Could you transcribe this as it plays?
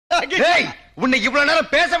உன்னை இவ்வளவு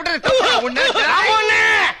நேரம் பேச விட்டது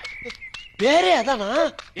பேரே அதானா?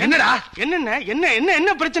 என்னடா என்ன என்ன என்ன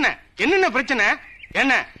என்ன பிரச்சனை? என்னென்ன பிரச்சனை?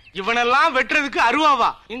 என்ன இவனெல்லாம் வெட்டுறதுக்கு அருவாவா?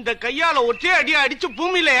 இந்த கையால ஒற்றே அடியா அடிச்சு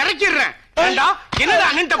பூமியில இறக்கிடுறேன். என்னடா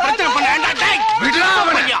அண்ணன் பிரச்சனை பண்ண?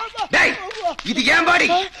 இது ஏன் பாடி?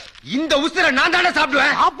 இந்த உசுர நான் தானே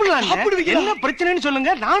சாப்பிடுவேன். என்ன பிரச்சனைன்னு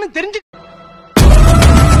சொல்லுங்க, நானும் தெரிஞ்சு.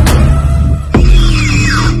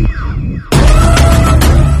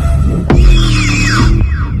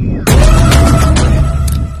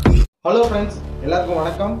 ஹலோ ஃப்ரெண்ட்ஸ், எல்லாருக்கும்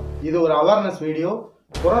வணக்கம். இது ஒரு அவேர்னஸ் வீடியோ.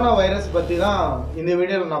 கொரோனா வைரஸ் பற்றி தான் இந்த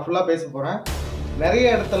வீடியோவில் நான் ஃபுல்லாக பேச போகிறேன். நிறைய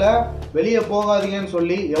இடத்துல வெளியே போகாதீங்கன்னு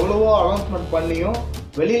சொல்லி எவ்வளவோ அனௌன்ஸ்மெண்ட் பண்ணியும்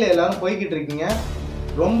வெளியில் எல்லோரும் போய்கிட்டு இருக்கீங்க.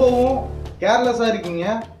 ரொம்பவும் கேர்லெஸ்ஸாக இருக்கீங்க.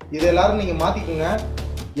 இது எல்லோரும் நீங்கள் மாற்றிக்குங்க.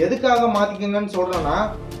 எதுக்காக மாற்றிக்குங்கன்னு சொல்கிறேன்னா,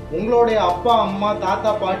 உங்களுடைய அப்பா அம்மா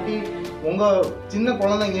தாத்தா பாட்டி உங்கள் சின்ன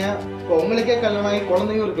குழந்தைங்க, இப்போ உங்களுக்கே கல்யாணம் ஆகி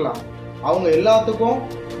குழந்தையும் இருக்கலாம், அவங்க எல்லாத்துக்கும்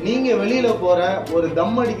நீங்கள் வெளியில் போகிற ஒரு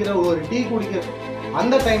தம் அடிக்கிற ஒரு டீ குடிக்கிற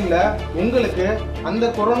அந்த டைமில் உங்களுக்கு அந்த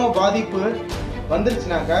கொரோனா பாதிப்பு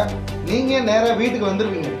வந்துருச்சுனாக்கா நீங்கள் நேராக வீட்டுக்கு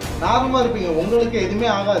வந்துடுவீங்க. நார்மலாக இருப்பீங்க, உங்களுக்கு எதுவுமே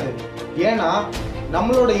ஆகாது. ஏன்னா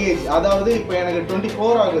நம்மளோட ஏஜ், அதாவது இப்போ எனக்கு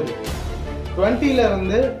 24 ஆகுது.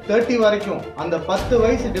 20லேருந்து 30 வரைக்கும் அந்த 10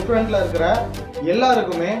 வயசு டிஃப்ரெண்ட்டில் இருக்கிற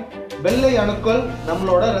எல்லாருக்குமே வெள்ளை அணுக்கள்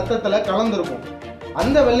நம்மளோட ரத்தத்தில் கலந்துருக்கும்.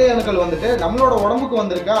 அந்த வெள்ளை அணுக்கள் வந்துட்டு நம்மளோட உடம்புக்கு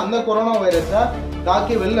வந்திருக்க அந்த கொரோனா வைரஸை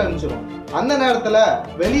தாக்கி வெளில அனுப்பிச்சிடும். அந்த நேரத்தில்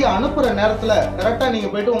வெளியே அனுப்புகிற நேரத்தில் கரெக்டாக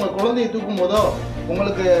நீங்கள் போயிட்டு உங்கள் குழந்தையை தூக்கும் போதோ,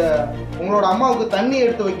 உங்களுக்கு உங்களோட அம்மாவுக்கு தண்ணி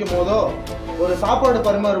எடுத்து வைக்கும் போதோ, ஒரு சாப்பாடு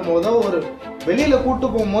பரிமாறும் போதோ, ஒரு வெளியில் கூட்டு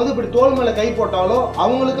போகும்போது இப்படி தோல் மேலே கை போட்டாலோ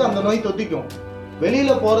அவங்களுக்கு அந்த நோய் தொத்திக்கும்.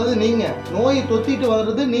 வெளியில் போகிறது நீங்கள், நோய் தொத்திட்டு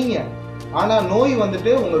வர்றது நீங்கள். ஆனால் நோய்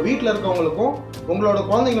வந்துட்டு உங்கள் வீட்டில் இருக்கவங்களுக்கும் உங்களோட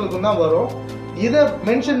குழந்தைங்களுக்கும் தான் வரும். இதை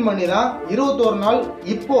மென்ஷன் பண்ணி தான் 21 நாள்,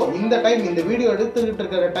 இப்போ இந்த டைம் இந்த வீடியோ எடுத்துக்கிட்டு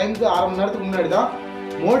இருக்கிற டைமுக்கு 1/2 மணி நேரத்துக்கு முன்னாடி தான்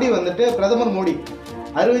மோடி வந்துட்டு, பிரதமர் மோடி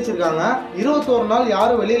அறிவிச்சிருக்காங்க, 21 நாள்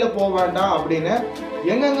யாரும் வெளியில் போக வேண்டாம் அப்படின்னு.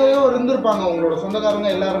 எங்கெங்கயோ இருந்திருப்பாங்க உங்களோட சொந்தக்காரங்க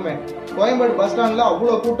எல்லாருமே. கோயம்பேடு பஸ் ஸ்டாண்டில்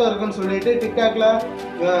அவ்வளோ கூட்டம் இருக்குன்னு சொல்லிட்டு டிக்டாக்ல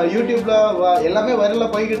யூடியூப்ல எல்லாமே வைரலாக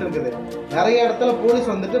போய்கிட்டு இருக்குது. நிறைய இடத்துல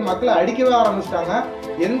போலீஸ் வந்துட்டு மக்களை அடிக்கவே ஆரம்பிச்சிட்டாங்க.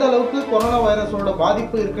 எந்த அளவுக்கு கொரோனா வைரஸோட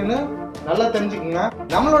பாதிப்பு இருக்குன்னு நல்லா தெரிஞ்சுக்குங்க.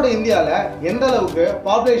 நம்மளோட இந்தியாவில் எந்த அளவுக்கு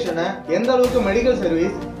பாப்புலேஷனை, எந்த அளவுக்கு மெடிக்கல்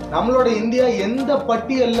சர்வீஸ், நம்மளோட இந்தியா எந்த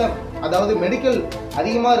பட்டியலில், அதாவது மெடிக்கல்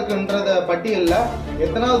அதிகமாக இருக்குன்றத பட்டியலில்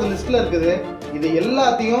எத்தனாவது லிஸ்ட்டில் இருக்குது, இது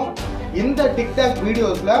எல்லாத்தையும் இந்த டிக்டாக்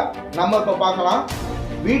வீடியோஸில் நம்ம இப்போ பார்க்கலாம்.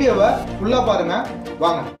 வீடியோவை ஃபுல்லாக பாருங்கள்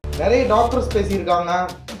வாங்க. நிறைய டாக்டர்ஸ் பேசியிருக்காங்க,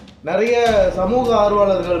 நிறைய சமூக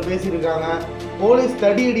ஆர்வலர்கள் பேசியிருக்காங்க, போலீஸ்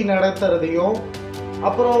தடியடி நடத்துறதையும்.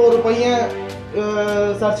 அப்புறம் ஒரு பையன்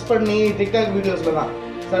சர்ச் பண்ணி டிக்டாக் வீடியோஸில் தான்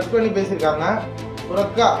சர்ச் பண்ணி பேசியிருக்காங்க. ஒரு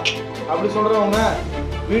அக்கா அப்படி சொல்கிறவங்க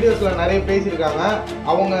வீடியோஸில் நிறைய பேசியிருக்காங்க.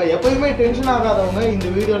 அவங்க எப்பயுமே டென்ஷன் ஆகாதவங்க இந்த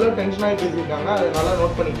வீடியோவில் டென்ஷன் ஆகி பேசியிருக்காங்க. அதை நல்லா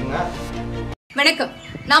நோட் பண்ணிக்கோங்க. வணக்கம்.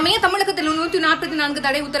 நாம ஏன் தமிழகத்தில் 144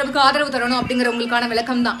 தடை உத்தரவுக்கு ஆதரவு தரணும் அப்படிங்கிற உங்களுக்கான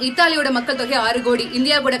விளக்கம் தான். இத்தாலியோட மக்கள் தொகை 6 கோடி,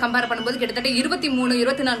 இந்தியா கூட கம்பேர் பண்ணும்போது கிட்டத்தட்ட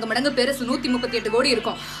 23-24 மடங்கு பெருசு, 138 கோடி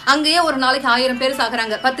இருக்கும். அங்கேயே ஒரு நாளைக்கு 1000 பேர்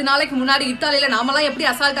சாகுறாங்க. 10 நாளைக்கு முன்னாடி இத்தாலியில நாமெல்லாம் எப்படி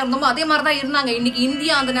அசால்ட்டா இருந்தோமோ அதே மாதிரிதான் இருந்தாங்க. இன்னைக்கு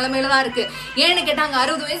இந்தியா அந்த நிலைமையில தான் இருக்கு. ஏன்னு கேட்டாங்க,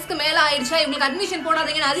 60 வயசுக்கு மேல ஆயிடுச்சா இவங்களுக்கு அட்மிஷன்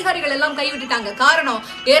போடாதீங்கன்னு அதிகாரிகள் எல்லாம் கைவிட்டுட்டாங்க. காரணம்,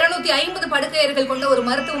 250 படுக்கையர்கள் கொண்ட ஒரு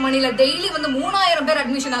மருத்துவமனையில டெய்லி 3000 பேர்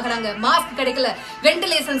அட்மிஷன் ஆகுறாங்க. மாஸ்க் கிடைக்கல,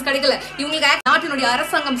 வென்டிலேஷன்ஸ் கிடைக்கல. இவங்களுக்கு நாட்டினுடைய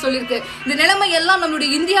அரசாங்கம் சொல்லிருக்கு. இந்த நிலைமை எல்லாம் நம்மளுடைய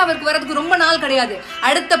இந்தியாவிற்கு வரதுக்கு ரொம்ப நாள் கிடையாது.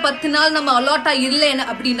 அடுத்த 10 நாள் நம்ம அலாட்டா இல்லைன்னு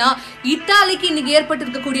அப்படின்னா இத்தாலிக்கு இன்னைக்கு ஏற்பட்டு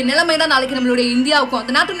இருக்கக்கூடிய நிலைமை தான் நாளைக்கு நம்மளுடைய இந்தியாவுக்கும்.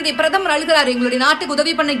 அந்த நாட்டினுடைய பிரதமர் அழுகிறாரு, எங்களுடைய நாட்டுக்கு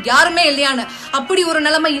உதவி பண்ண யாருமே இல்லையான்னு. அப்படி ஒரு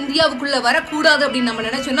நிலைமை இந்தியாவுக்குள்ள வரக்கூடாது அப்படின்னு நம்ம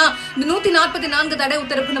நினைச்சோம்னா இந்த 144 தடை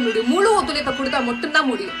உத்தரவுக்கு நம்மளுடைய முழு ஒத்துழைப்பை கொடுத்தா மட்டும்தான்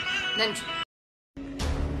முடியும். நன்றி.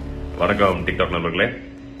 வணக்கம் டிக்டாக் நண்பர்களே.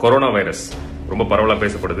 கொரோனா வைரஸ் ரொம்ப பரவலா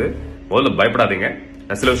பேசப்படுது. முதல்ல பயப்படாதீங்க.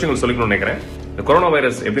 நான் சில விஷயங்கள் சொல்லிக்கணும்னு நினைக்கிறேன். இந்த கொரோனா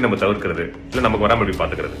வைரஸ் எப்படி நம்ம தவிர்க்கிறது, இல்ல நமக்கு வராமல் எப்படி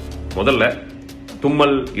பாத்துக்கிறது. முதல்ல,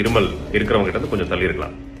 தும்மல் இருமல் இருக்கிறவங்க கிட்ட கொஞ்சம் தள்ளி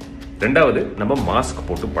இருக்கலாம். 2வது, நம்ம மாஸ்க்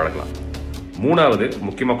போட்டு பழகலாம். 3வது,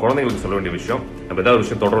 முக்கியமா குழந்தைங்களுக்கு சொல்ல வேண்டிய விஷயம், நம்ம ஏதாவது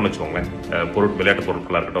விஷயம் தொடரும்னு வச்சுக்கோங்களேன், விளையாட்டு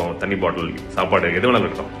பொருட்களா இருக்கட்டும், தண்ணி பாட்டில், சாப்பாடு எது வேணாலும்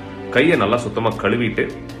இருக்கட்டும், கையை நல்லா சுத்தமா கழுவிட்டு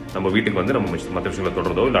நம்ம வீட்டுக்கு வந்து நம்ம மற்ற விஷயங்களை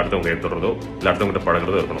தொடர்றதோ, இல்ல அடுத்தவங்க தொடர்றதோ, இல்ல அடுத்தவங்க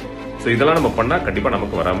பழகிறதோ இருக்கணும். ஸோ இதெல்லாம் நம்ம பண்ணா கண்டிப்பா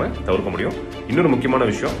நமக்கு வராம தவிர்க்க முடியும். இன்னொரு முக்கியமான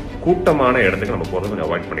விஷயம், கூட்டமான இடத்துக்கு நம்ம போறதை கொஞ்சம்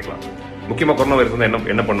அவாய்ட் பண்ணிக்கலாம். முக்கியமா கொரோனா வைரஸ்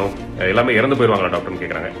என்ன பண்ணும், எல்லாமே இறந்து போயிருவாங்களா டாக்டர்னு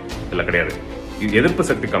கேட்கறாங்க. இல்ல கிடையாது. எதிர்ப்பு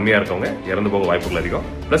சக்தி கம்மியா இருக்கவங்க இறந்து போக வாய்ப்புகள் அதிகம்.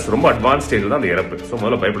 பிளஸ் ரொம்ப அட்வான்ஸ் ஸ்டேஜ் தான் அந்த இறப்பு. ஸோ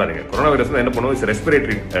முதல்ல பயப்படாதீங்க. கொரோனா வைரஸ் என்ன பண்ணுவோம், இட்ஸ்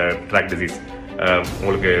ரெஸ்பிரேட்டரி ட்ராக் டிசீஸ்.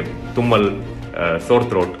 உங்களுக்கு தும்மல், சோர்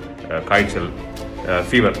த்ரோட், காய்ச்சல்,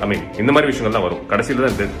 ஃபீவர், இந்த மாதிரி விஷயங்கள் தான் வரும். கடைசியில்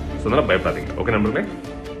தான் இது. ஸோ அதனால பயப்படாதீங்க. ஓகே நண்பர்களே.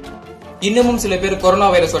 இன்னமும் சில பேர் கொரோனா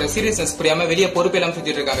வைரஸோட சீரியஸ்னஸ் புரியாம வெளியே பொறுப்பெல்லாம்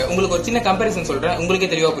சுத்திட்டு இருக்காங்க. உங்களுக்கு ஒரு சின்ன கம்பேரிசன் சொல்றேன், உங்களுக்கே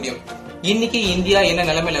தெளிவா புரியும். இன்னைக்கு இந்தியா என்ன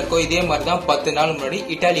நிலைமையில இருக்கோ இதே மாதிரிதான் 10 நாள் முன்னாடி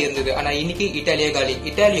இட்டாலி இருந்தது. ஆனா இன்னைக்கு இட்டாலியே காலி.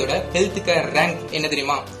 இட்டாலியோட ஹெல்த் கேர் ரேங்க் என்ன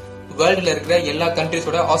தெரியுமா? வேர்ல்டுல இருக்கிற எல்லா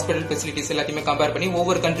கண்ட்ரிஸோட ஹாஸ்பிட்டல் ஃபெசிலிட்டிஸ் எல்லாத்தையுமே கம்பேர் பண்ணி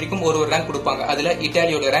ஒவ்வொரு கண்ட்ரிக்கும் ஒரு ரேங்க் கொடுப்பாங்க. அதுல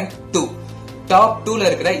இட்டாலியோட ரேங்க் 2. டாப் 2ல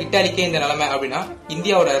இருக்கிற இட்டாலிக்கே இந்த நிலைமை அப்படின்னா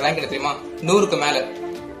இந்தியாவோட ரேங்க் என்ன தெரியுமா? 100க்கு மேல.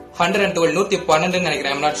 112 112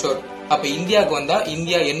 நினைக்கிறேன், ஐம் நாட் ஷோர். அப்ப இந்தியாவுக்கு வந்தா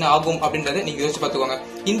இந்தியா என்ன ஆகும் அப்படின்றத நீங்க யோசிச்சு பாத்துக்கோங்க.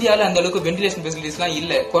 இந்தியால அந்த அளவுக்கு வென்டிலேஷன் ஃபெசிலிட்டிஸ் எல்லாம்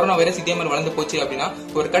இல்ல. கொரோனா வைரஸ் இதே மாதிரி வளர்ந்து போச்சு அப்படின்னா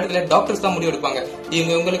ஒரு கட்டத்துல டாக்டர்ஸ் தான் முடிவு எடுப்பாங்க.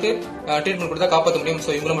 இவங்களுக்கு ட்ரீட்மெண்ட் கொடுத்தா காப்பாற்ற முடியும், சோ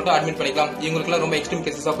இவங்களை மட்டும் அட்மிட் பண்ணிக்கலாம். இவங்களுக்கு எல்லாம் ரொம்ப எக்ஸ்ட்ரீம்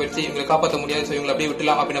கேசஸா போயிடுச்சு, இவங்களை காப்பாற்ற முடியாது, சோ இவங்களை அப்படியே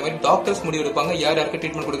விட்டுலாம் அப்படின்ற மாதிரி டாக்டர்ஸ் முடிவு எடுப்பாங்க யார் யாருக்கு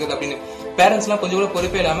ட்ரீட்மெண்ட் கொடுக்குறது அப்படின்னு. பேரண்ட்ஸ் எல்லாம் கொஞ்சம் கூட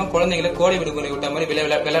பொறுப்பே இல்லாம குழந்தைங்களை கோடை விடுமுறை விட்ட மாதிரி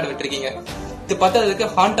விளையாட விட்டுருக்கீங்க. இது பத்தாததுக்கு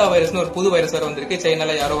ஹாண்டா வைரஸ்னு ஒரு புது வைரஸ் வேற வந்திருக்கு.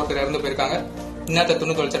 சைனால யாரோ ஒருத்தர் இறந்து போயிருக்காங்க. இன்னத்த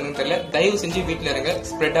துணு தொலைச்சாருன்னு தெரியல. தயவு செஞ்சு வீட்டுல இருங்க,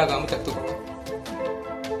 ஸ்ப்ரெட் ஆகாம தடுத்துக்கோங்க.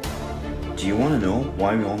 Do you want to know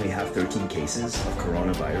why we only have 13 cases of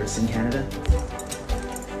coronavirus in Canada?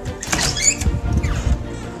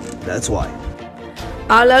 That's why.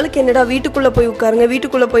 ஆளாளுக்கு என்னடா வீட்டுக்குள்ள போய்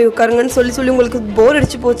உட்காருங்கன்னு சொல்லி உங்களுக்கு போர்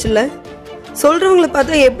அடிச்சு போச்சுல்ல? சொல்றவங்களை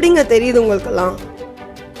பார்த்தா எப்படிங்க தெரியுது உங்களுக்கெல்லாம்?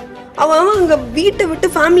 அவன் அங்க வீட்டை விட்டு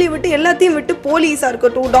ஃபேமிலியை விட்டு எல்லாத்தையும் விட்டு போலீஸா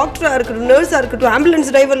இருக்கட்டும், டாக்டரா இருக்கட்டும், நர்ஸா இருக்கட்டும், ஆம்புலன்ஸ்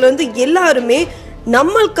டிரைவர்ல இருந்து எல்லாருமே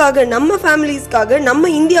நம்மளுக்காக, நம்ம ஃபேமிலிஸ்க்காக, நம்ம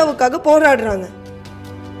இந்தியாவுக்காக போராடுறாங்க.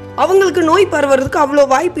 அவங்களுக்கு நோய் பரவுறதுக்கு அவ்வளோ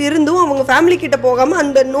வாய்ப்பு இருந்தும் அவங்க ஃபேமிலி கிட்ட போகாம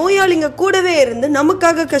அந்த நோயாளிங்க கூடவே இருந்து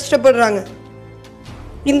நமக்காக கஷ்டப்படுறாங்க.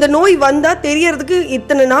 இந்த நோய் வந்தா தெரியறதுக்கு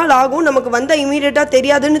இத்தனை நாள் ஆகும், நமக்கு வந்தா இமீடியட்டா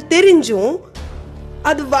தெரியாதுன்னு தெரிஞ்சும்,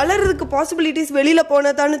 அது வளர்றதுக்கு பாசிபிலிட்டிஸ் வெளியில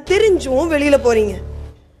போனதான்னு தெரிஞ்சும் வெளியில போறீங்க,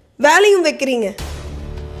 வேலையும் வைக்கிறீங்க.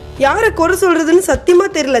 யாரை குறை சொல்றதுன்னு சத்தியமா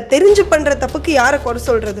தெரியல. தெரிஞ்சு பண்ற தப்புக்கு யாரை குறை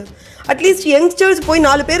சொல்றது? அட்லீஸ்ட் யங்ஸ்டர்ஸ் போய்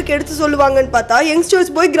 4 பேருக்கு எடுத்து சொல்லுவாங்கன்னு பார்த்தா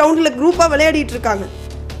யங்ஸ்டர்ஸ் போய் கிரவுண்ட்ல குரூப்பா விளையாடிட்டு இருக்காங்க.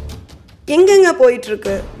 எங்கெங்க போயிட்டு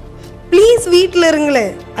இருக்கு? ப்ளீஸ் வீட்டில்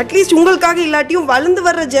இருங்களேன். அட்லீஸ்ட் உங்களுக்காக இல்லாட்டியும் வளர்ந்து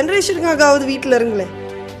வர்ற ஜெனரேஷனுக்காகவாவது வீட்டில் இருங்களேன்.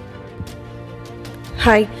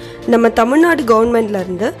 ஹாய், நம்ம தமிழ்நாடு கவர்மெண்ட்ல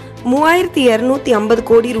இருந்து 3250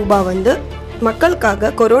 கோடி ரூபாய் வந்து மக்களுக்காக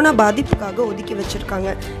கொரோனா பாதிப்புக்காக ஒதுக்கி வச்சிருக்காங்க.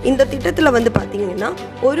 இந்த திட்டத்தில் வந்து பார்த்தீங்கன்னா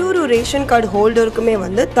ஒரு ரேஷன் கார்டு ஹோல்டருக்குமே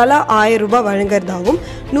வந்து தலா 1000 ரூபாய் வழங்குறதாகவும்,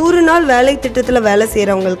 100 நாள் வேலை திட்டத்தில் வேலை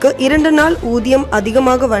செய்கிறவங்களுக்கு 2 நாள் ஊதியம்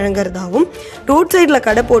அதிகமாக வழங்குறதாகவும், ரோட் சைடில்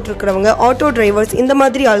கடை போட்டிருக்கிறவங்க, ஆட்டோ டிரைவர்ஸ், இந்த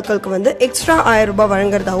மாதிரி ஆட்களுக்கு வந்து எக்ஸ்ட்ரா 1000 ரூபாய்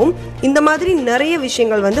வழங்குறதாகவும், இந்த மாதிரி நிறைய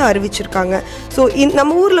விஷயங்கள் வந்து அறிவிச்சிருக்காங்க. ஸோ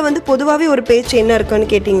நம்ம ஊரில் வந்து பொதுவாகவே ஒரு பேச்சு என்ன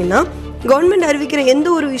இருக்குன்னு கேட்டிங்கன்னா, கவர்மெண்ட் அறிவிக்கிற எந்த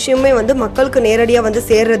ஒரு விஷயமே வந்து மக்களுக்கு நேரடியாக வந்து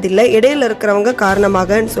சேர்றதில்லை, இடையில இருக்கிறவங்க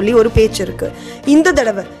காரணமாகன்னு சொல்லி ஒரு பேச்சு இருக்கு. இந்த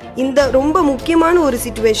தடவை இந்த ரொம்ப முக்கியமான ஒரு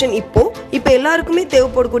சிச்சுவேஷன் இப்போ எல்லாருக்குமே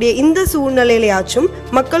தேவைப்படக்கூடிய இந்த சூழ்நிலையிலையாச்சும்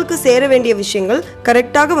மக்களுக்கு சேர வேண்டிய விஷயங்கள்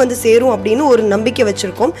கரெக்டாக வந்து சேரும் அப்படின்னு ஒரு நம்பிக்கை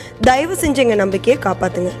வச்சிருக்கோம். தயவு செஞ்சு எங்க நம்பிக்கையை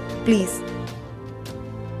காப்பாத்துங்க ப்ளீஸ்.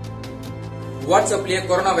 வாட்ஸ்அப்லயே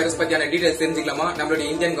கொரோனா வைரஸ் பத்தியான டீடைல்ஸ் தெரிஞ்சுக்கலாமா? நம்மளுடைய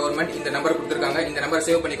இந்தியன் கவர்மெண்ட் இந்த நம்பர் கொடுத்திருக்காங்க. இந்த நம்பரை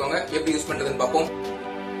சேவ் பண்ணிக்கோங்க. எப்படி யூஸ் பண்றதுன்னு பார்ப்போம்.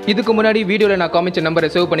 இதுக்கு முன்னாடி வீடியோவில் நான் காமிச்ச நம்பரை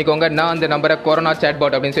சேவ் பண்ணிக்கோங்க. நான் அந்த நம்பரை கொரோனா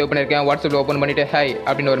சேட்பாட் அப்படின்னு சேவ் பண்ணியிருக்கேன். வாட்ஸ்அப்பில் ஓப்பன் பண்ணிவிட்டு ஹாய்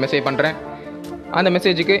அப்படின்னு ஒரு மெசேஜ் பண்ணுறேன். அந்த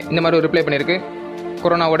மெசேஜுக்கு இந்த மாதிரி ஒரு ரிப்ளை பண்ணியிருக்கு.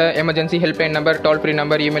 கொரோனாவோட emergency helpline number, toll free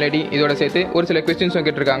number, email ID இதோட சேர்த்து ஒரு சில கொஸ்டின்ஸும்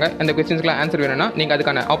கேட்டிருக்காங்க. அந்த கொஸ்டின்ஸ்க்குலாம் ஆன்சர் வேணும்னா நீங்கள்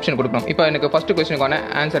அதுக்கான ஆப்ஷன் கொடுக்கணும். இப்போ எனக்கு ஃபஸ்ட்டு கொஸ்டினுக்கான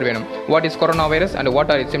ஆன்சர் வேணும். What is corona virus and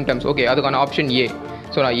what are it symptoms? Okay, அதுக்கான ஆப்ஷன் ஏ.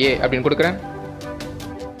 ஸோ நான் ஏ அப்படின்னு கொடுக்குறேன்.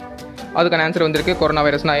 அதுக்கான ஆன்சர் வந்திருக்கு. கொரோனா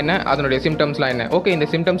வைரஸ்னா என்ன, அதனுடைய சிம்டம்ஸ்லாம் என்ன? ஓகே, இந்த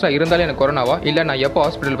சிம்டம்ஸ்லாம் இருந்தாலே எனக்கு கொரோனாவா, இல்லை நான் எப்போ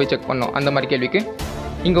ஹாஸ்பிட்டல் போய் செக் பண்ணோம், அந்த மாதிரி கேள்விக்கு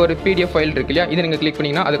இங்கே ஒரு PDF ஃபைல் இருக்கு இல்லையா, இதை நீங்கள் கிளிக்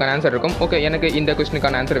பண்ணிங்கன்னா அதுக்கான ஆன்சர் இருக்கும். ஓகே, எனக்கு இந்த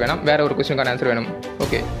கொஸ்டினுக்கான ஆன்சர் வேணும், வேறு ஒரு கொஸ்டினுக்கான ஆன்சர் வேணும்.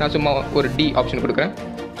 ஓகே, நான் சும்மா ஒரு டி ஆப்ஷன் கொடுக்குறேன்.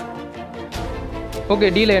 ஓகே,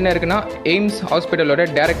 டியில் என்ன இருக்குன்னா, எய்ம்ஸ் ஹாஸ்பிட்டலோட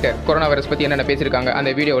டேரக்டர் கொரோனா வைரஸ் பற்றி என்னென்ன பேசியிருக்காங்க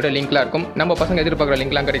அந்த வீடியோட லிங்க்லாம் இருக்கும். நம்ம பசங்க எதிர்பார்க்குற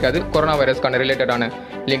லிங்க்லாம் கிடைக்காது, கொரோனா வைரஸ்க்கான ரிலேட்டடான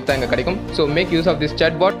லிங்க் தான் இங்கே கிடைக்கும். So make use of this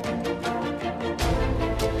chatbot.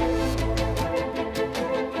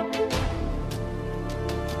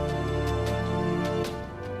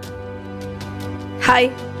 Hi,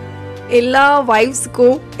 எல்லா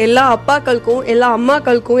வைஃப்ஸுக்கும், எல்லா அப்பாக்களுக்கும், எல்லா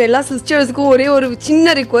அம்மாக்களுக்கும், எல்லா சிஸ்டர்ஸுக்கும் ஒரே ஒரு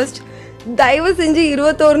சின்ன ரிக்வெஸ்ட். தயவு செஞ்சு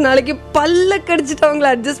 21 நாளைக்கு பல்ல கடிச்சிட்டு அவங்கள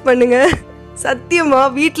அட்ஜஸ்ட் பண்ணுங்க. சத்தியமா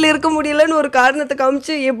வீட்டில் இருக்க முடியலன்னு ஒரு காரணத்தை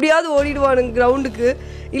காமிச்சு எப்படியாவது ஓடிடுவானுங்க கிரவுண்டுக்கு,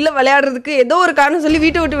 இல்லை விளையாடுறதுக்கு, ஏதோ ஒரு காரணம் சொல்லி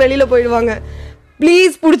வீட்டை விட்டு வெளியில் போயிடுவாங்க.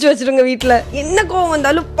 ப்ளீஸ் பிடிச்சி வச்சுருங்க. வீட்டில் என்ன கோவம்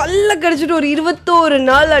வந்தாலும் பல்ல கடிச்சிட்டு ஒரு 21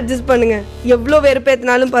 நாள் அட்ஜஸ்ட் பண்ணுங்க. எவ்வளோ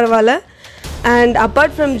வெறுப்பேற்றினாலும் பரவாயில்ல. அண்ட்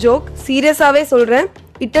அப்பார்ட் ஃப்ரம் ஜோக், சீரியஸாகவே சொல்கிறேன்,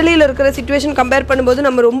 இட்டலியில் இருக்கிற சிச்சுவேஷன் கம்பேர் பண்ணும்போது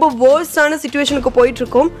நம்ம ரொம்ப வேர்ஸ்டான சிச்சுவேஷனுக்கு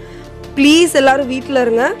போயிட்டுருக்கோம். ப்ளீஸ் எல்லோரும் வீட்டில்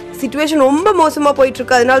இருங்க. சிச்சுவேஷன் ரொம்ப மோசமாக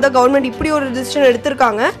போயிட்டுருக்கு. அதனால தான் கவர்மெண்ட் இப்படி ஒரு டிசிஷன்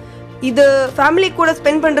எடுத்திருக்காங்க. இது ஃபேமிலி கூட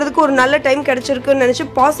ஸ்பெண்ட் பண்ணுறதுக்கு ஒரு நல்ல டைம் கிடச்சிருக்குன்னு நினச்சி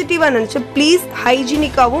பாசிட்டிவாக நினச்சி ப்ளீஸ்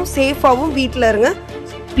ஹைஜீனிக்காகவும் சேஃபாகவும் வீட்டில் இருங்க.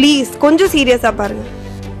 ப்ளீஸ் கொஞ்சம் சீரியஸாக பாருங்கள்.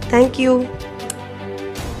 தேங்க்யூ.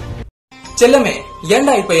 செல்லமே,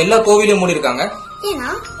 ஏன்டா இப்ப எல்லா கோவிலையும் மூடி இருக்காங்க? ஏன்னா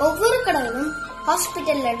ஒவ்வொரு கடவுளும்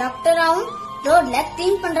ஹாஸ்பிட்டல்ல டாக்டராவும், ரோட்ல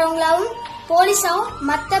கிளீன் பண்றவங்களாவும், போலீஸாவும்,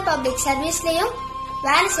 மத்த பப்ளிக் சர்வீஸ்லயும்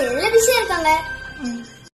வேலை செய்யறதுல பிஸியா இருக்காங்க.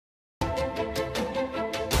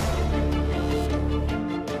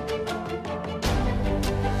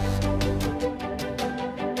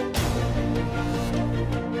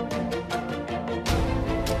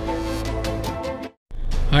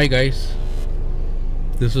 Hi guys,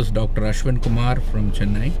 this is Dr. Ashwin Kumar from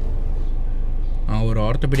Chennai. Our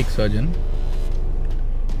orthopedic surgeon.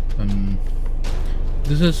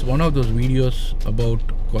 This is one of those videos about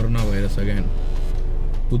coronavirus again.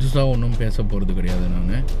 புதுசாக ஒன்றும் பேச போகிறது கிடையாது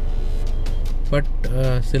நான். பட்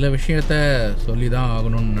சில விஷயத்த சொல்லி தான்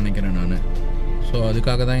ஆகணும்னு நினைக்கிறேன் நான். ஸோ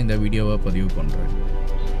அதுக்காக தான் இந்த வீடியோவை பதிவு பண்ணுறேன்.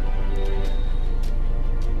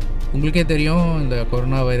 உங்களுக்கே தெரியும், இந்த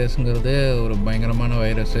கொரோனா வைரஸுங்கிறது ஒரு பயங்கரமான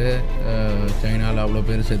வைரஸு. சைனாவில் அவ்வளோ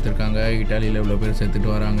பேர் செத்துருக்காங்க, இட்டாலியில் இவ்வளோ பேர் செத்துட்டு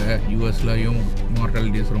வராங்க, யூஎஸ்லையும்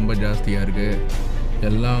மார்ட்டாலிட்டிஸ் ரொம்ப ஜாஸ்தியாக இருக்குது.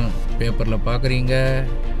 எல்லாம் பேப்பரில் பார்க்குறீங்க,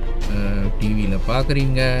 டிவியில்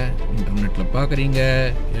பார்க்குறீங்க, இன்டர்நெட்டில் பார்க்குறீங்க,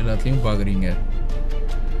 எல்லாத்தையும் பார்க்குறீங்க.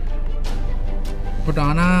 பட்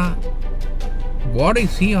ஆனால் what I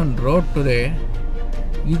sea on road today,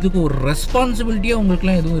 இதுக்கு ஒரு ரெஸ்பான்சிபிலிட்டியாக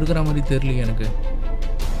உங்களுக்குலாம் எதுவும் இருக்கிற மாதிரி தெரியல எனக்கு.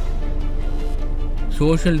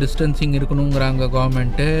 சோஷியல் டிஸ்டன்சிங் இருக்கணுங்கிறாங்க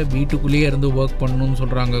கவர்மெண்ட்டு, வீட்டுக்குள்ளேயே இருந்து ஒர்க் பண்ணணும்னு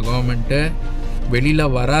சொல்கிறாங்க கவர்மெண்ட்டு,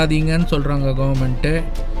 வெளியில் வராதிங்கன்னு சொல்கிறாங்க கவர்மெண்ட்டு.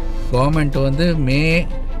 கவர்மெண்ட்டு வந்து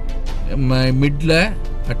மிடில்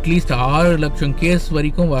அட்லீஸ்ட் 6 லட்சம் கேஸ்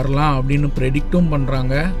வரைக்கும் வரலாம் அப்படின்னு ப்ரெடிக்டும்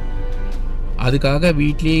பண்ணுறாங்க. அதுக்காக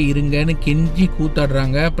வீட்லேயே இருங்கன்னு கெஞ்சி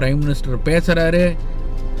கூத்தாடுறாங்க. பிரைம் மினிஸ்டர் பேசுகிறாரு,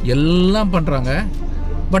 எல்லாம் பண்ணுறாங்க.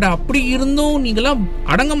 பட் அப்படி இருந்தும் நீங்களாம்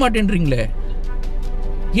அடங்க மாட்டேன்றீங்களே.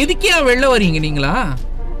 எதுக்கே வெளில வரீங்க நீங்களா?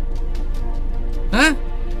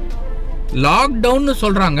 லாக்டவுன்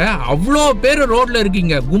சொல்றாங்க, அவ்வளோ பேர் ரோட்ல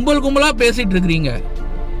இருக்கீங்க, கும்பல் கும்பலா பேசிட்டு இருக்கிறீங்க.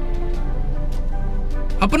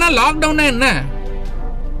 அப்பனா லாக்டவுன் என்ன?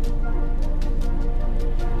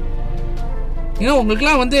 ஏன்னா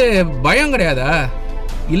உங்களுக்குலாம் வந்து பயம் கிடையாதா?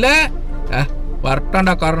 இல்ல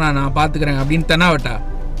வரட்டாண்டா கொரோனா நான் பாத்துக்கிறேன் அப்படின்னு தென்னாவட்டா?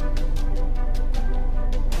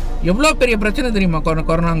 எவ்வளோ பெரிய பிரச்சனை தெரியுமா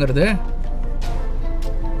கொரோனாங்கிறது?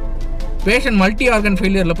 பேஷண்ட் மல்டி ஆர்கன்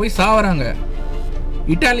ஃபெயிலியரில் போய் சாவறாங்க.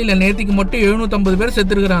 இட்டாலியில் நேர்த்திக்கு மட்டும் 750 பேர்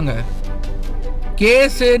செத்துருக்குறாங்க.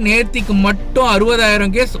 கேஸு நேர்த்திக்கு மட்டும்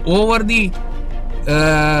 60,000 case over the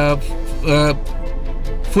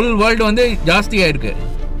full world வந்து ஜாஸ்தியாக இருக்கு.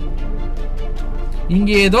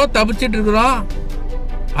 இங்கே ஏதோ தப்பிச்சிட்டு இருக்கிறோம்,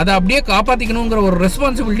 அதை அப்படியே காப்பாற்றிக்கணுங்கிற ஒரு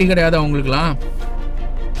ரெஸ்பான்சிபிலிட்டி கிடையாது அவங்களுக்குலாம்.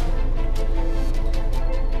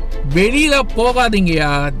 வெளியில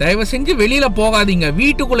போகாதீங்கயா, தயவு செஞ்சு வெளியில போகாதீங்க,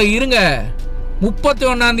 வீட்டுக்குள்ள இருங்க.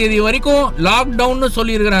 31ஆம் தேதி வரைக்கும் லாக்டவுன்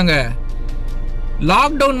சொல்லி இருக்கிறாங்க.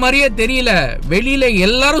 லாக்டவுன் மாதிரியே தெரியல, வெளியில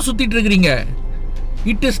எல்லாரும் சுத்திட்டு இருக்கிறீங்க.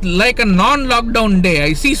 It is like a non-lockdown day.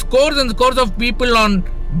 I see scores and scores of people on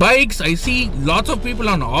bikes. I see lots of people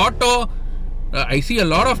on auto. I see a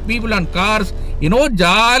lot of people on cars.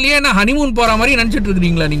 ஜாலியா நான் honeymoon போற மாதிரி நினைச்சிட்டு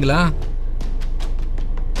இருக்கிறீங்களா நீங்களா?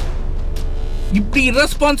 இப்படி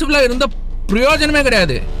இரஸ்பான்சிபிளா இருந்த பிரயோஜனமே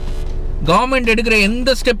கிடையாது. கவர்மெண்ட் எடுக்கிற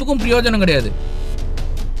எந்த ஸ்டெப்புக்கும் பிரயோஜனம் கிடையாது.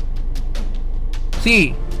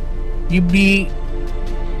 இப்படி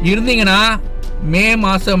இருந்தீங்கன்னா மே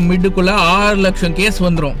மாசம் மிட்டுக்குள்ள 6 லட்சம் கேஸ்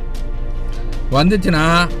வந்துடும். வந்துச்சுன்னா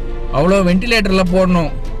அவ்வளோ வெண்டிலேட்டர்ல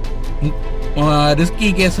போடணும், ரிஸ்கி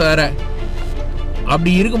கேஸ் வேற.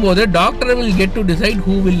 அப்படி இருக்கும்போது doctor will get to decide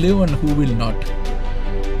who will live and who will not.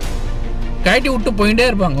 கட்டி விட்டு போயிட்டே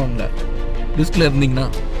இருப்பாங்க அவங்கள ரிஸ்க்ல இருந்தீங்கன்னா.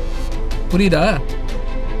 புரியுதா?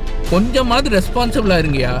 கொஞ்சமாவது ரெஸ்பான்சிபிளா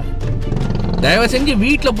இருங்கயா. தயவு செஞ்சு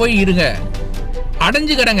வீட்டில் போய் இருங்க,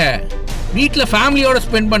 அடைஞ்சு கிடங்க, வீட்டில் ஃபேமிலியோட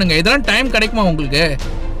ஸ்பெண்ட் பண்ணுங்க. இதெல்லாம் டைம் கிடைக்குமா உங்களுக்கு?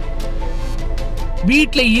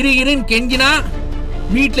 வீட்டில் இருன்னு கெஞ்சினா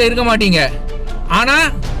வீட்டில் இருக்க மாட்டீங்க. ஆனா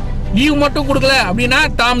லீவ் மட்டும் கொடுக்கல அப்படின்னா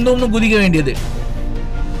தாம் தூம்னு குதிக்க வேண்டியது.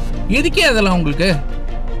 எதுக்கே அதெல்லாம் உங்களுக்கு?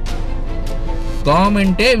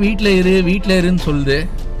 கவர்மெண்ட்டே வீட்டில் இருன்னு சொல்லுது.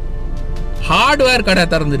 ஹார்ட்வேர் கடை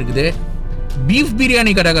திறந்துருக்குது, பீஃப்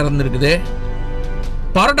பிரியாணி கடை திறந்துருக்குது,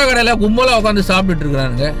 பரோட்டா கடையில் கும்பலாக உட்காந்து சாப்பிட்டுட்டு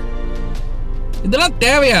இருக்கிறானுங்க. இதெல்லாம்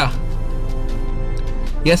தேவையா?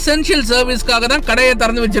 எசென்ஷியல் சர்வீஸ்க்காக தான் கடையை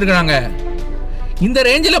திறந்து வச்சிருக்காங்க. இந்த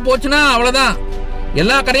ரேஞ்சில் போச்சுன்னா அவ்வளோதான்,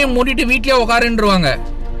 எல்லா கடையும் மூடிட்டு வீட்டிலே உட்காருன்றுவாங்க.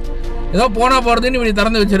 ஏதோ போனா போறதுன்னு இப்படி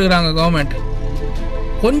திறந்து வச்சிருக்கிறாங்க கவர்மெண்ட்.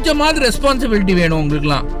 கொஞ்சமாவது ரெஸ்பான்சிபிலிட்டி வேணும்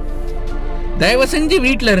உங்களுக்குலாம். தயவு செஞ்சு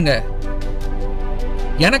வீட்டில் இருங்க.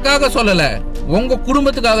 எனக்காக சொல்லல, உங்க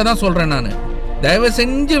குடும்பத்துக்காக தான் சொல்றேன் நான். தயவு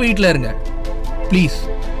செஞ்சு வீட்டில் இருங்க ப்ளீஸ்.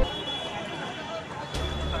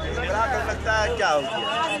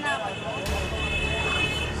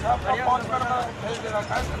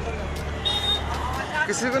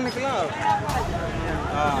 किसी को निकला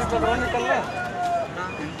निकल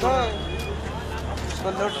तो उसको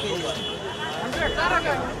लोड की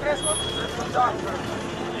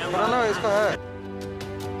पुराना इसका है।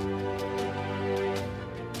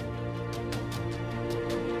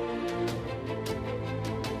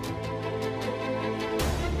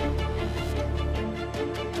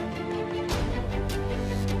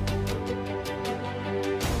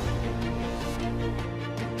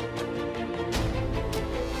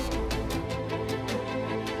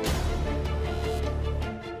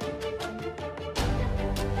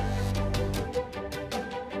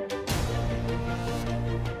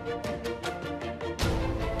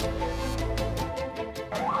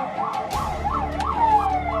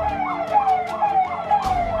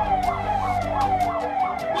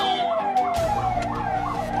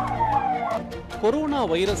 கொரோனா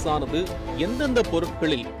வைரஸ் ஆனது எந்தெந்த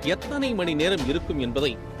பொருட்களில் எத்தனை மணி நேரம் இருக்கும் என்பதை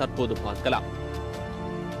தற்போது பார்க்கலாம்.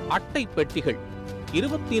 அட்டை பெட்டிகள்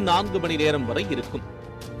 24 மணி நேரம் வரை இருக்கும்.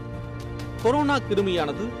 கொரோனா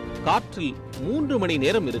கிருமியானது காற்றில் 3 மணி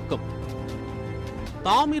நேரம் இருக்கும்.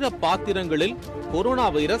 தாமிர பாத்திரங்களில் கொரோனா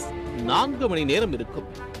வைரஸ் 4 மணி நேரம் இருக்கும்.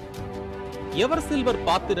 எவர் சில்வர்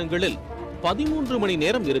பாத்திரங்களில் 13 மணி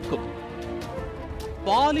நேரம் இருக்கும்.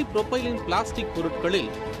 பாலிப்ரோபைலின் பிளாஸ்டிக்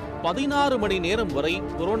பொருட்களில் 16 மணி நேரம் வரை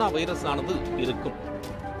கொரோனா வைரஸ் ஆனது இருக்கும்.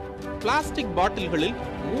 பிளாஸ்டிக் பாட்டில்களில்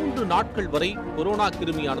 3 நாட்கள் வரை கொரோனா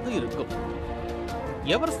கிருமியானது இருக்கும்.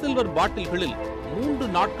 எவர் சில்வர் பாட்டில்களில்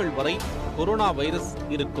 3 நாட்கள் வரை கொரோனா வைரஸ்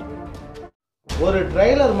இருக்கும். ஒரு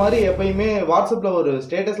ட்ரைலர் மாதிரி எப்பயுமே வாட்ஸ்அப்ல ஒரு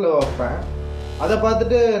ஸ்டேட்டஸ்ல வைப்பேன். அதை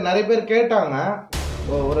பார்த்துட்டு நிறைய பேர் கேட்டாங்க,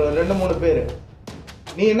 ஒரு 2-3 பேர்,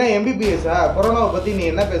 நீ என்ன எம்பிபிஎஸ்ஸா, கொரோனாவை பத்தி நீ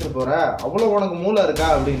என்ன பேச போற, அவ்வளோ உனக்கு மூளை இருக்கா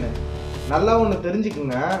அப்படின்னு. நல்லா ஒன்று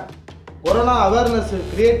தெரிஞ்சுக்குங்க, கொரோனா அவேர்னஸ்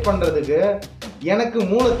கிரியேட் பண்ணுறதுக்கு எனக்கு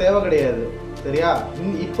மூளை தேவை கிடையாது, சரியா?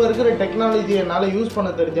 இப்போ இருக்கிற டெக்னாலஜி என்னால் யூஸ் பண்ண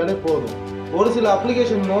தெரிஞ்சாலே போதும். ஒரு சில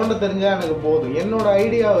அப்ளிகேஷன் நோண்ட தெரிஞ்சால் எனக்கு போதும். என்னோட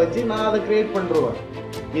ஐடியாவை வச்சு நான் அதை கிரியேட் பண்ணுருவேன்.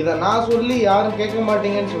 இதை நான் சொல்லி யாரும் கேட்க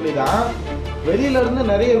மாட்டீங்கன்னு சொல்லி தான் வெளியிலேருந்து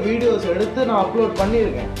நிறைய வீடியோஸ் எடுத்து நான் அப்லோட்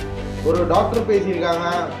பண்ணியிருக்கேன். ஒரு டாக்டர் பேசியிருக்காங்க,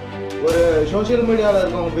 ஒரு சோஷியல் மீடியாவில்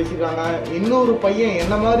இருக்கவங்க பேசியிருக்காங்க, இன்னொரு பையன்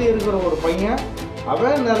என்ன மாதிரி இருக்கிற ஒரு பையன்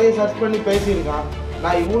அவன் நிறைய சர்ச் பண்ணி பேசியிருக்கான்.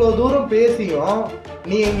 நான் இவ்வளோ தூரம் பேசியும்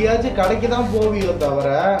நீ எங்கேயாச்சும் கடைக்கு தான் போவியோ தவிர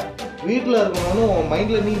வீட்டில் இருக்கணும்னு உன்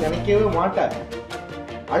மைண்டில் நீ நினைக்கவே மாட்ட.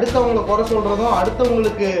 அடுத்தவங்களை குறை சொல்கிறதும்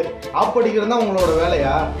அடுத்தவங்களுக்கு ஆப்படிக்கிறது தான் உங்களோட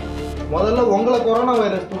வேலையா? முதல்ல உங்களை கொரோனா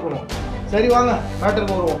வைரஸ் தூக்கணும். சரி வாங்க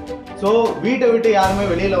நாட்டுக்கு வருவோம். ஸோ வீட்டை விட்டு யாருமே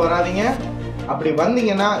வெளியில் வராதிங்க. அப்படி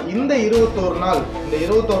வந்தீங்கன்னா இந்த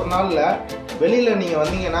 21 நாளில் வெளியில் நீங்கள்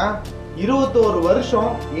வந்தீங்கன்னா 21 வருஷம்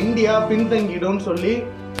இந்தியா பின்தங்கிடும் சொல்லி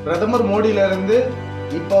பிரதமர் மோடியிலேருந்து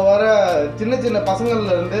இப்போ வர சின்ன சின்ன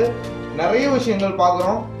பசங்கள்லேருந்து நிறைய விஷயங்கள்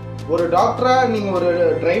பார்க்குறோம். ஒரு டாக்டராக நீங்கள் ஒரு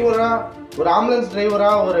டிரைவராக, ஒரு ஆம்புலன்ஸ்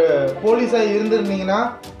டிரைவராக, ஒரு போலீஸாக இருந்திருந்தீங்கன்னா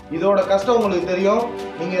இதோட கஷ்டம் உங்களுக்கு தெரியும்.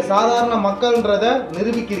 நீங்கள் சாதாரண மக்கள்ன்றதை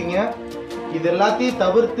நிரூபிக்கிறீங்க. இது எல்லாத்தையும்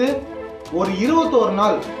தவிர்த்து ஒரு 21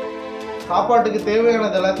 நாள் சாப்பாட்டுக்கு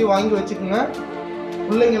தேவையானது எல்லாத்தையும் வாங்கி வச்சுக்கோங்க.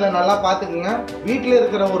 பிள்ளைங்களை நல்லா பார்த்துக்குங்க. வீட்டில்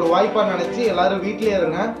இருக்கிற ஒரு வாய்ப்பாக நினச்சி எல்லாரும் வீட்டிலே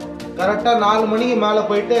இருங்க. கரெக்டாக 4 மணிக்கு மேலே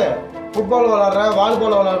போயிட்டு ஃபுட்பால் விளாட்றேன்,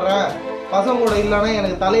 வாலிபால் விளாட்றேன், பசங்க கூட இல்லைன்னா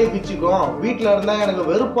எனக்கு தலையை பிச்சுக்கும், வீட்டில் இருந்தால் எனக்கு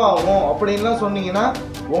வெறுப்பாகும் அப்படின்லாம் சொன்னீங்கன்னா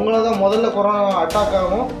உங்களை தான் முதல்ல கொரோனா அட்டாக்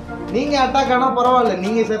ஆகும். நீங்கள் அட்டாக் ஆனால் பரவாயில்ல,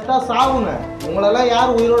 நீங்கள் செத்தா சாவுங்க. உங்களெல்லாம்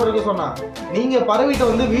யார் உயிரோடு இருக்க சொன்னா? நீங்கள் பரவிட்ட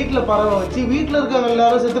வந்து வீட்டில் பரவ வச்சு வீட்டில் இருக்கவங்க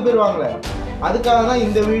எல்லாரும் செத்து போயிடுவாங்களே. அதுக்காக தான்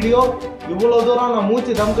இந்த வீடியோ. இவ்வளோ தூரம் நான்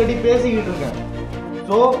மூச்சு தம் கட்டி பேசிக்கிட்டு இருக்கேன்.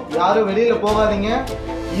 ஸோ யாரும் வெளியில் போகாதீங்க.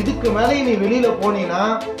 இதுக்கு மேலே நீ வெளியில் போனீங்கன்னா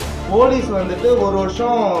போலீஸ் வந்துட்டு 1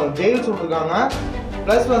 வருஷம் ஜெயில் சொல்லிருக்காங்க.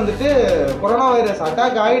 ப்ளஸ் வந்துட்டு கொரோனா வைரஸ்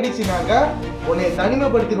அட்டாக் ஆகிடுச்சுனாக்க உன்னை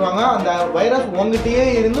தனிமைப்படுத்திடுவாங்க. அந்த வைரஸ் உங்ககிட்டயே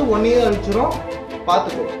இருந்து ஒன்றையே அழிச்சிடும்.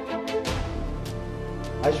 பார்த்துக்கோ.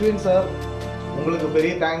 அஸ்வின் சார், உங்களுக்கு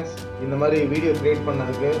பெரிய தேங்க்ஸ் இந்த மாதிரி வீடியோ கிரியேட்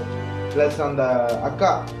பண்ணதுக்கு. ப்ளஸ் அந்த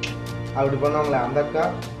அக்கா அப்படி பண்ணுவாங்களே அந்த அக்கா,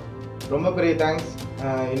 ரொம்ப பெரிய தேங்க்ஸ்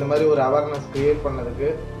இந்த மாதிரி ஒரு அவேர்னஸ் கிரியேட் பண்ணதுக்கு.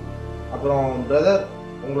 அப்புறம் பிரதர்,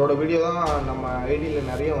 உங்களோட வீடியோ தான் நம்ம ஐடியில்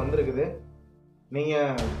நிறைய வந்திருக்குது.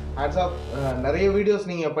 நீங்கள் ஹேட்ஸ் ஆஃப், நிறைய வீடியோஸ்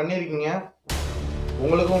நீங்கள் பண்ணியிருக்கீங்க.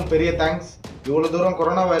 உங்களுக்கும் பெரிய தேங்க்ஸ். இவ்வளோ தூரம்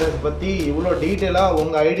கொரோனா வைரஸ் பற்றி இவ்வளோ டீட்டெயிலாக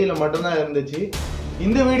உங்கள் ஐடியில் மட்டும்தான் இருந்துச்சு.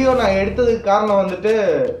 இந்த வீடியோ நான் எடுத்ததுக்கு காரணம் வந்துட்டு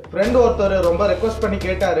ஃப்ரெண்டு ஒருத்தர் ரொம்ப ரெக்வஸ்ட் பண்ணி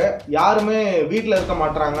கேட்டார், யாருமே வீட்டில் இருக்க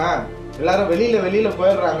மாட்டாங்க, எல்லாரும் வெளியில்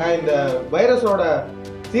போயிடுறாங்க, இந்த வைரஸோட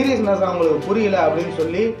சீரியஸ்னஸ் அவங்களுக்கு புரியல அப்படின்னு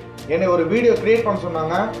சொல்லி என்னை ஒரு வீடியோ கிரியேட் பண்ண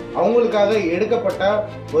சொன்னாங்க. அவங்களுக்காக எடுக்கப்பட்ட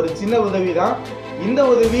ஒரு சின்ன உதவி தான் இந்த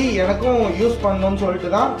உதவி. எனக்கும் யூஸ் பண்ணணும்னு சொல்லிட்டு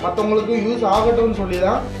தான், மற்றவங்களுக்கும் யூஸ் ஆகட்டும்னு சொல்லி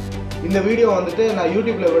தான் இந்த வீடியோ வந்துட்டு நான்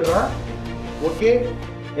யூடியூப்ல விடுறேன். ஓகே,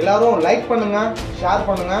 எல்லாரும் லைக் பண்ணுங்க, ஷேர்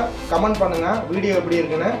பண்ணுங்க, கமெண்ட் பண்ணுங்க வீடியோ எப்படி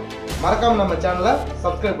இருக்குன்னு. மறக்காம நம்ம சேனலை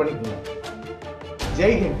சப்ஸ்கிரைப் பண்ணிக்கோங்க.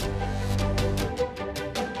 ஜெய் ஹிந்த்.